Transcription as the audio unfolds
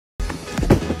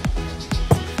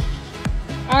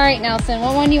All right, Nelson,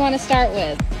 what one do you want to start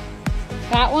with?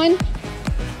 That one?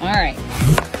 All right.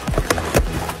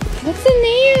 What's in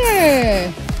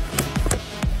there?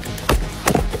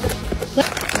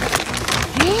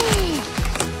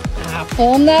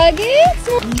 Apple nuggets.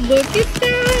 Look at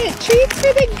that. Treats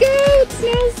for the goats,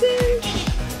 Nelson.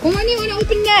 What one do you want to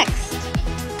open next?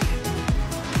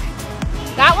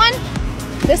 That one?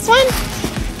 This one?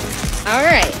 All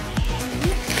right.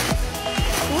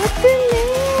 What's in there?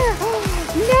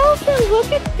 Nelson,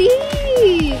 look at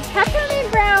these.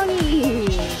 Peppermint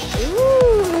brownies.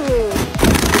 Ooh.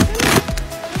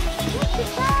 Look at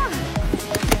that.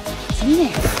 What's in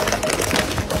there?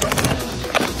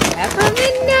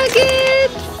 Peppermint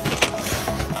nuggets.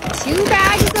 2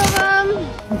 bags of them.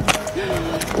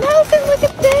 Nelson, look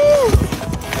at this.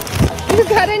 You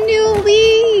got a new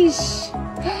leash.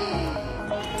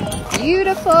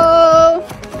 Beautiful.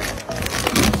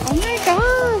 Oh my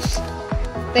gosh.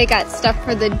 They got stuff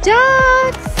for the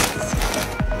ducks.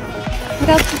 What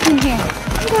else is in here?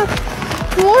 What else?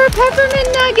 More peppermint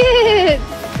nuggets.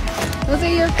 Those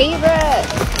are your favorite.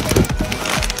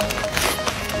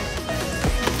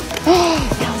 Oh,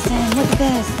 Nelson, look at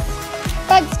this.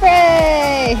 Bug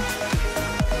spray.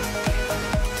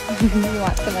 You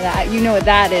want some of that. You know what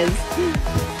that is.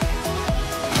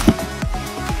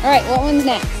 All right, what one's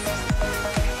next?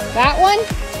 That one?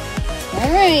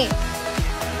 All right.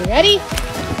 You ready?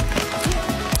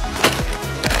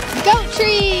 Goat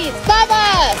treats!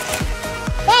 Baba!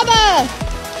 Baba!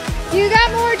 You got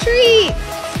more treats!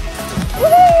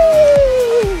 Woo!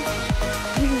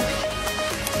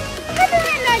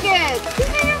 Peppermint nuggets!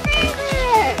 These are your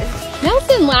favorite!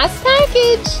 Nelson, last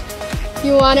package.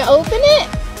 You want to open it?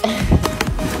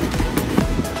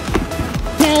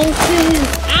 Nelson's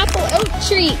apple oat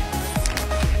treats.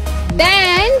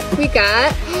 Then we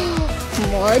got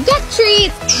more duck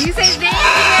treats. You say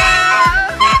thank you.